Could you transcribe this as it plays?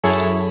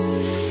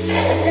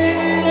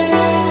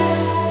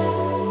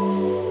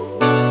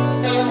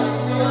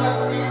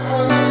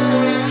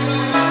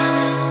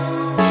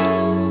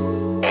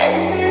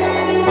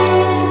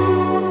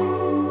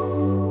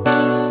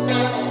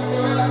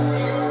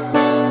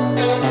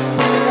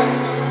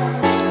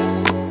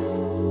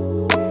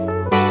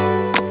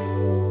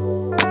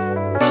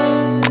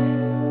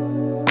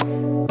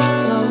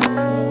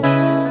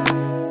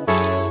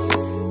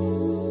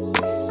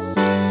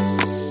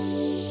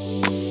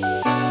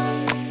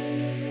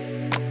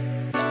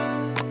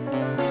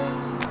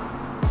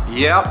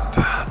Yep.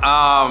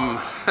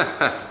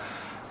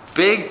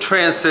 Big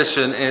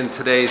transition in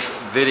today's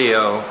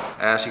video.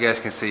 As you guys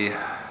can see,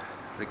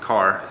 the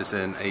car is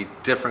in a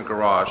different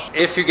garage.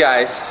 If you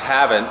guys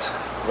haven't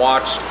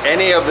watched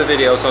any of the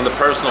videos on the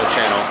personal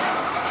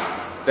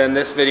channel, then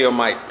this video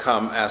might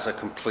come as a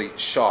complete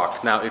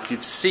shock. Now, if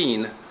you've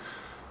seen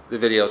the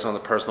videos on the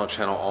personal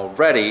channel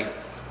already,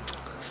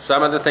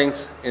 some of the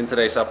things in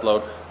today's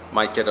upload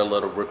might get a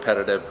little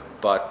repetitive,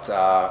 but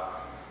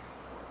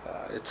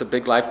it's a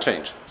big life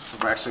change. So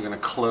we're actually going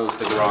to close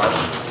the garage.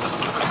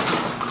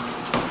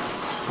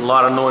 A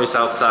lot of noise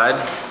outside.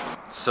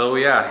 So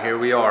yeah, here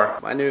we are,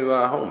 my new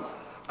home.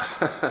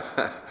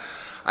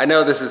 I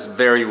know this is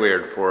very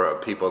weird for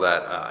people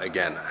that,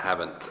 again,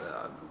 haven't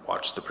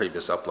watched the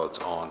previous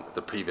uploads on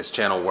the previous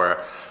channel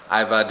where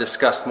I've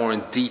discussed more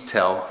in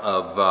detail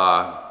of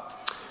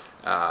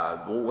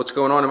what's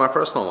going on in my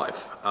personal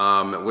life,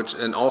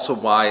 and also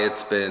why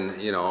it's been,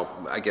 you know,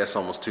 I guess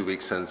almost 2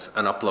 weeks since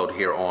an upload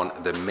here on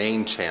the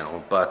main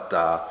channel. But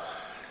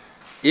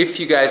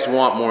if you guys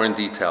want more in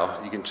detail,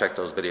 you can check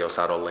those videos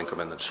out. I'll link them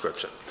in the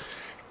description.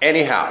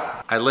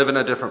 Anyhow, I live in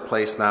a different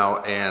place now,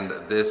 and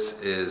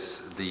this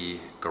is the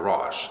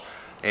garage.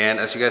 And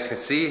as you guys can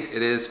see,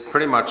 it is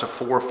pretty much a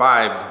 4 or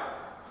 5,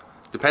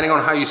 depending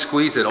on how you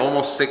squeeze it,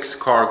 almost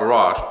 6-car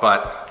garage,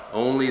 but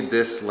only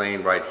this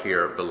lane right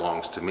here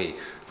belongs to me.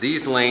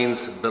 These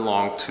lanes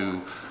belong to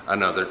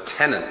another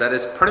tenant that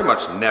is pretty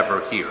much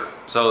never here.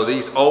 So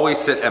these always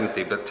sit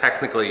empty, but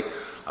technically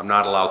I'm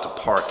not allowed to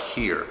park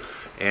here.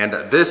 And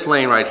this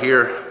lane right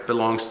here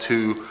belongs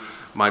to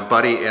my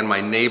buddy and my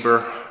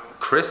neighbor,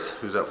 Chris,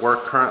 who's at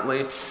work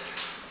currently.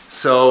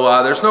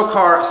 So there's no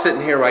car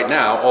sitting here right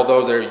now,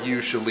 although there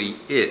usually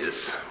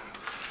is.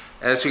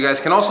 As you guys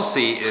can also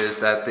see is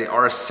that the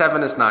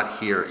RS7 is not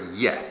here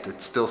yet.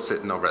 It's still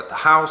sitting over at the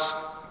house.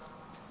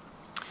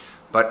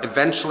 But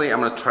eventually I'm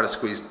going to try to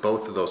squeeze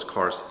both of those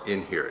cars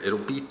in here. It'll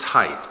be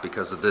tight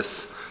because of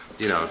this,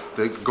 you know,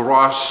 the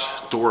garage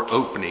door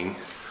opening,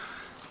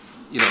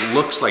 you know,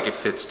 looks like it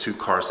fits 2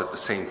 cars at the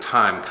same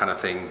time kind of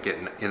thing,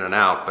 getting in and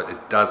out, but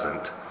it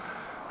doesn't.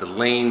 The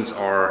lanes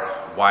are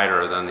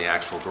wider than the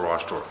actual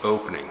garage door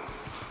opening.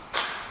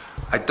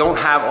 I don't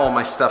have all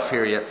my stuff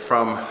here yet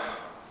from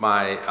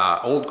my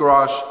old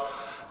garage,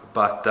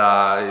 but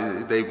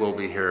they will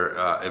be here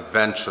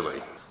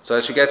eventually. So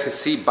as you guys can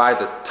see by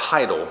the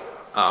title,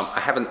 I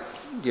haven't,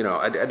 you know,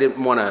 I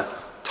didn't want to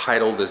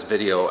title this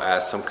video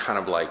as some kind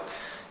of like,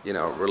 you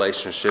know,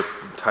 relationship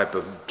type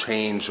of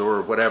change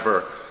or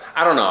whatever.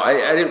 I don't know,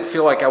 I didn't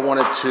feel like I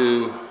wanted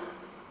to,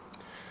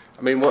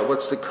 I mean,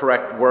 what's the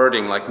correct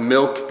wording? Like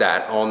milk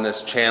that on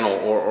this channel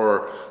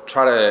or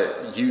try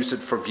to use it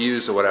for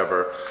views or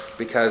whatever,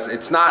 because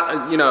it's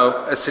not, you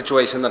know, a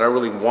situation that I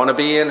really want to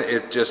be in.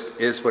 It just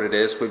is what it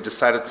is. We've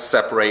decided to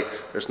separate.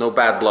 There's no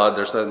bad blood.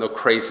 There's no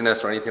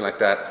craziness or anything like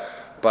that.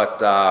 But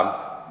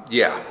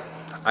yeah,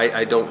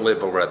 I don't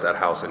live over at that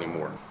house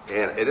anymore.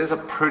 And it is a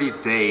pretty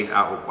day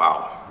out. Oh,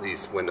 wow,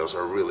 these windows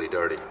are really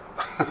dirty.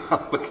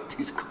 Look at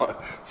these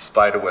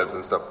spider webs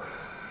and stuff.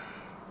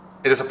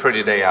 It is a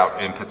pretty day out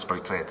in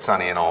Pittsburgh today. It's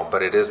sunny and all,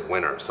 but it is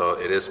winter, so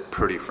it is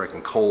pretty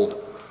freaking cold.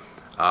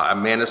 I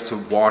managed to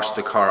wash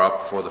the car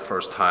up for the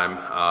first time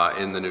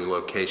in the new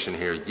location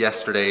here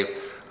yesterday.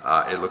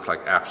 It looked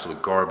like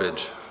absolute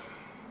garbage.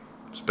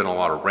 There's been a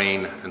lot of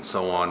rain and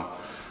so on.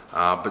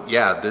 But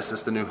yeah, this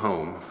is the new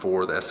home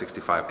for the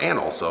S65 and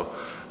also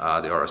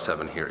the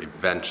RS7 here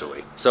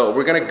eventually. So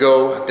we're gonna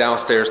go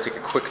downstairs, take a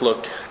quick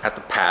look at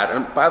the pad.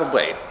 And by the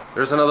way,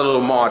 there's another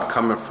little mod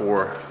coming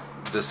for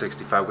the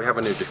 65. We have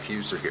a new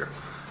diffuser here.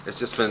 It's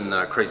just been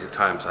crazy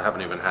times. I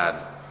haven't even had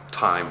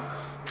time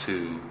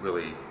to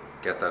really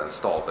get that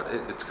installed, but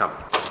it's coming.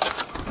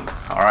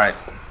 All right,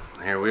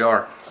 here we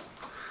are.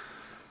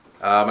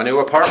 My new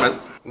apartment,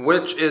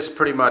 which is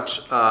pretty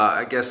much,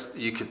 I guess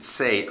you could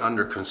say,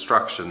 under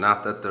construction.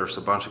 Not that there's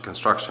a bunch of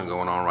construction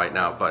going on right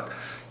now, but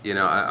you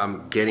know,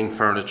 I'm getting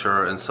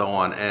furniture and so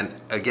on. And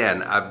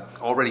again,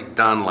 I've already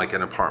done like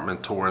an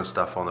apartment tour and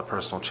stuff on the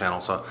personal channel,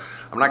 so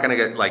I'm not gonna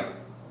get like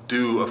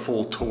do a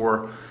full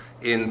tour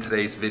in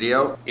today's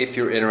video. If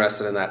you're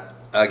interested in that,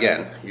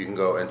 again, you can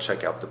go and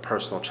check out the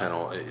personal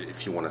channel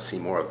if you want to see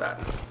more of that.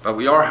 But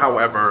we are,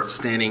 however,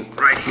 standing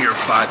right here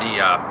by the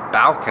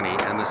balcony,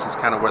 and this is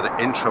kind of where the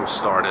intro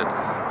started.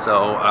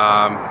 So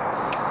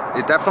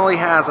it definitely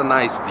has a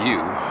nice view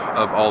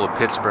of all of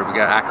Pittsburgh. We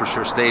got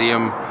Acrisure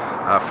Stadium,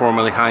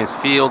 formerly Heinz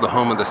Field, the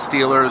home of the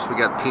Steelers. We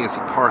got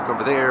PNC Park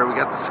over there. We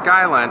got the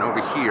skyline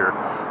over here,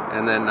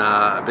 and then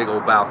a big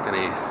old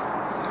balcony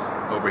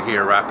over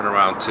here wrapping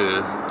around to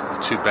the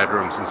 2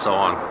 bedrooms and so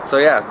on. So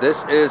yeah,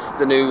 this is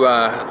the new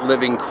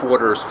living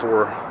quarters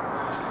for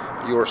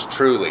yours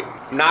truly.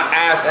 Not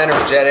as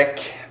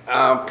energetic,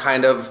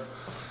 kind of,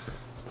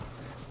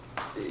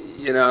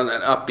 you know,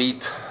 an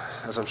upbeat,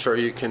 as I'm sure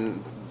you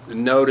can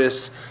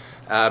notice,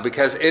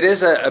 because it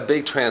is a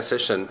big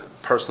transition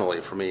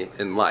personally for me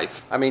in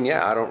life. I mean,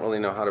 yeah, I don't really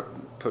know how to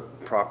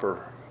put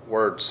proper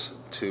words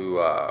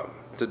to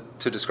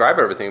describe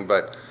everything,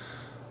 but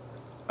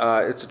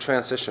it's a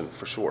transition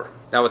for sure.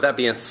 Now with that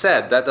being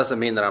said, that doesn't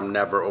mean that I'm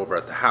never over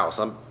at the house.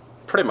 I'm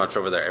pretty much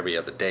over there every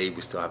other day.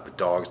 We still have the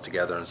dogs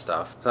together and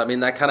stuff. So I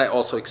mean, that kind of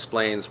also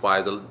explains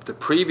why the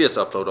previous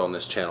upload on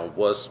this channel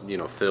was, you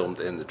know, filmed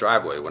in the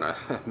driveway when I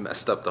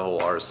messed up the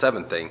whole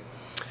R7 thing.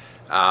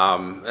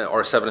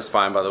 R7 is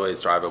fine, by the way,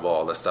 it's drivable,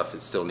 all that stuff. It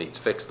still needs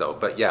fixed though.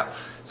 But yeah,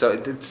 so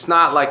it's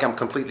not like I'm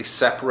completely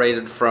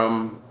separated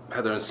from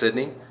Heather and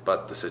Sydney,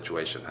 but the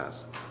situation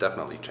has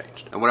definitely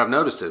changed. And what I've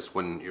noticed is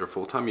when you're a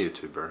full-time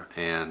YouTuber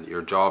and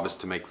your job is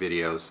to make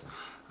videos,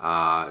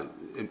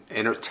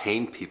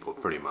 entertain people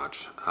pretty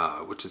much,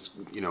 which is,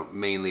 you know,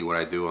 mainly what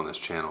I do on this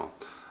channel,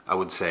 I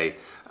would say,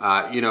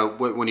 you know,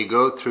 when you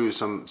go through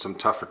some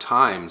tougher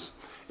times,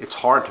 it's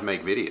hard to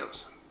make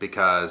videos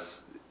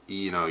because,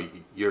 you know,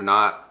 you're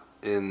not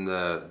in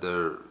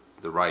the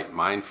right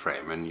mind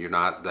frame and you're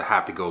not the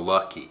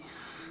happy-go-lucky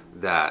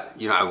that,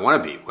 you know, I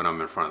want to be when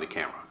I'm in front of the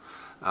camera.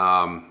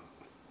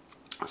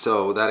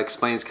 So that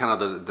explains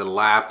kind of the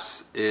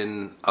lapse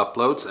in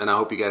uploads, and I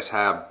hope you guys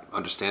have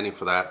understanding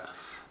for that.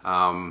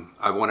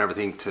 I want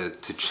everything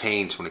to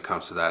change when it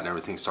comes to that, and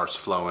everything starts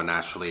flowing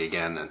naturally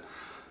again. And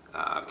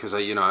because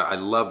you know, I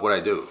love what I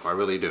do, I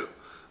really do.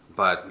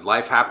 But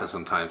life happens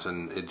sometimes,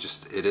 and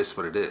it is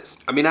what it is.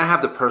 I mean, I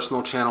have the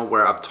personal channel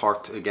where I've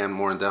talked again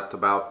more in depth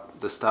about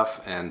this stuff,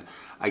 and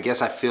I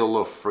guess I feel a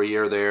little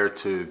freer there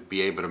to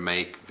be able to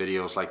make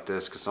videos like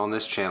this, because on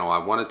this channel I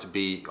want it to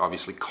be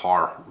obviously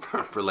car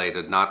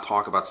related, not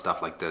talk about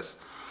stuff like this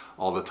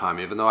all the time,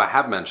 even though I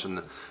have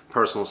mentioned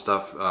personal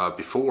stuff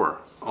before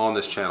on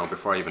this channel,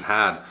 before I even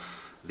had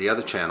the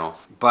other channel.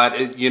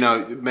 But you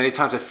know, many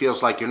times it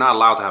feels like you're not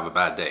allowed to have a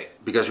bad day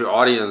because your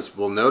audience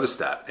will notice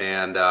that,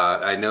 and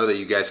I know that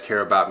you guys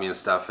care about me and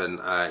stuff, and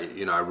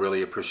you know, I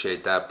really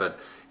appreciate that. But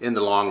in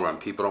the long run,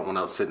 people don't want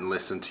to sit and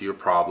listen to your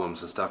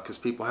problems and stuff because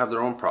people have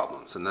their own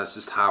problems, and that's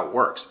just how it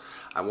works.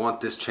 I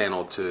want this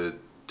channel to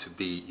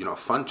be, you know, a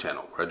fun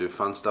channel where I do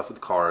fun stuff with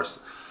cars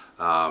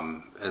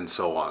and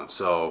so on.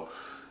 So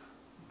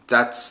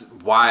that's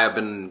why I've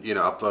been, you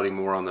know, uploading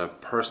more on the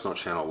personal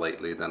channel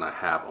lately than I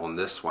have on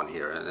this one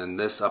here. And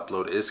this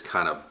upload is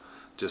kind of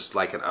just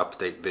like an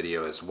update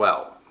video as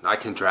well. I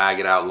can drag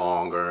it out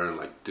longer and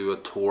like do a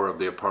tour of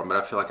the apartment.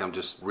 I feel like I'm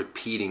just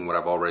repeating what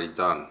I've already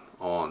done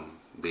on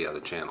the other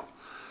channel.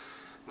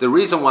 The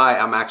reason why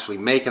I'm actually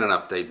making an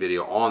update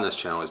video on this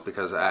channel is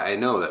because I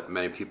know that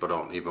many people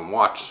don't even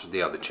watch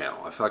the other channel.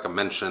 I feel like I'm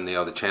mentioning the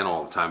other channel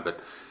all the time, but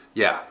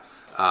yeah.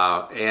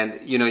 And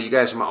you know, you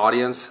guys are my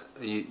audience.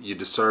 You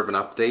deserve an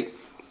update,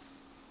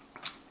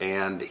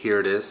 and here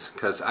it is.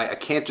 Because I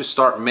can't just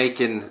start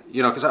making,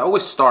 you know, because I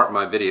always start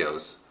my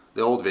videos,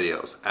 the old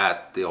videos,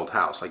 at the old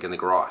house, like in the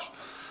garage,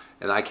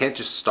 and I can't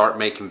just start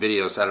making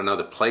videos at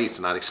another place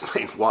and not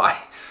explain why.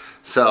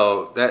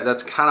 So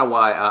that's kind of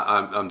why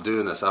I'm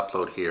doing this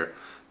upload here,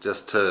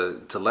 just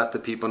to let the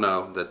people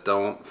know that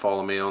don't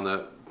follow me on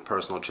the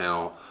personal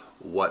channel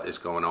what is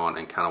going on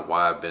and kind of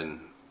why I've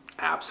been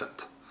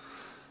absent.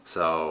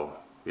 So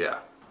yeah.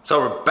 So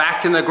we're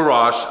back in the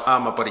garage.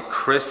 My buddy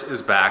Chris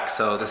is back.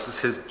 So this is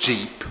his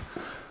Jeep.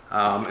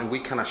 And we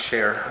kind of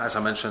share, as I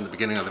mentioned at the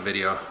beginning of the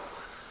video,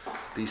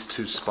 these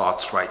two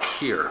spots right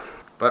here.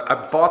 But I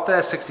bought the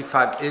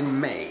S65 in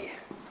May.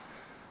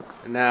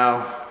 And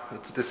now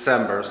it's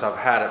December, so I've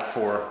had it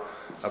for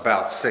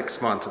about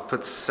 6 months. I've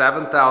put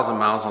 7,000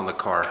 miles on the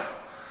car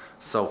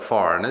so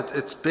far, and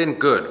it's been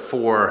good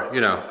for,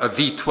 you know, a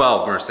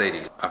V12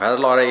 Mercedes. I've had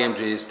a lot of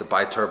AMGs, the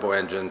bi-turbo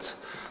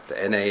engines,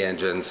 the NA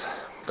engines,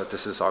 but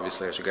this is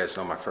obviously, as you guys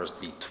know, my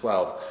first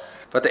V12.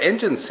 But the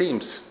engine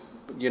seems,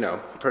 you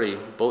know, pretty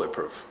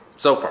bulletproof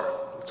so far.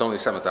 It's only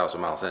 7,000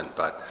 miles in,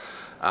 but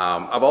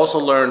I've also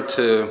learned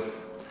to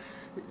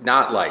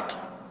not like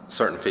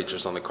certain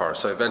features on the car.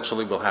 So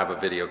eventually we'll have a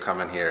video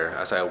coming here,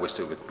 as I always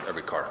do with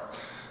every car,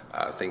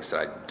 things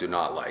that I do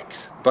not like.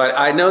 But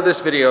I know this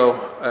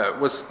video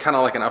was kind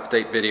of like an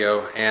update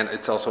video, and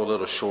it's also a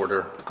little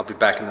shorter. I'll be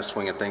back in the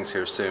swing of things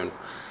here soon.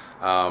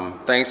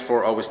 Thanks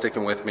for always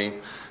sticking with me.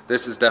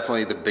 This is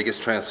definitely the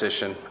biggest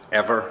transition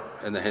ever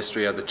in the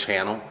history of the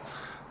channel.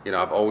 You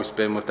know, I've always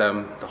been with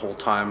them the whole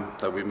time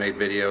that we made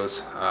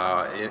videos,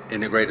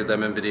 integrated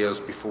them in videos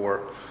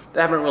before.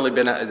 They haven't really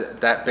been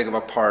that big of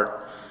a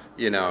part,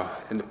 you know,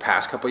 in the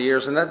past couple of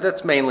years, and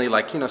that's mainly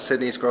like, you know,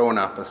 Sydney's growing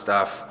up and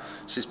stuff.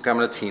 She's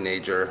becoming a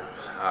teenager.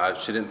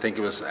 She didn't think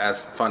it was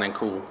as fun and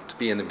cool to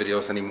be in the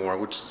videos anymore,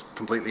 which is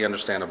completely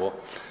understandable.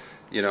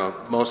 You know,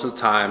 most of the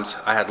times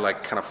I had to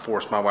like kind of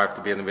force my wife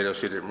to be in the video.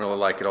 She didn't really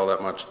like it all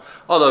that much,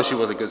 although she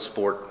was a good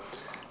sport.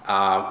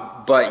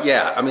 But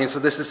yeah, I mean, so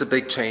this is a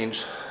big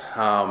change.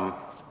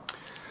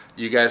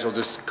 You guys will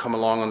just come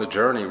along on the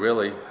journey,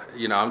 really.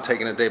 You know, I'm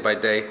taking it day by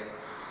day.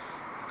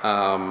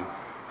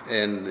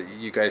 And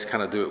you guys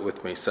kind of do it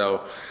with me.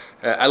 So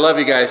I love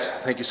you guys.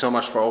 Thank you so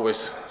much for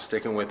always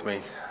sticking with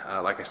me.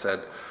 Like I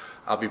said,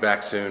 I'll be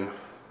back soon.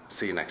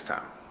 See you next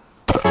time.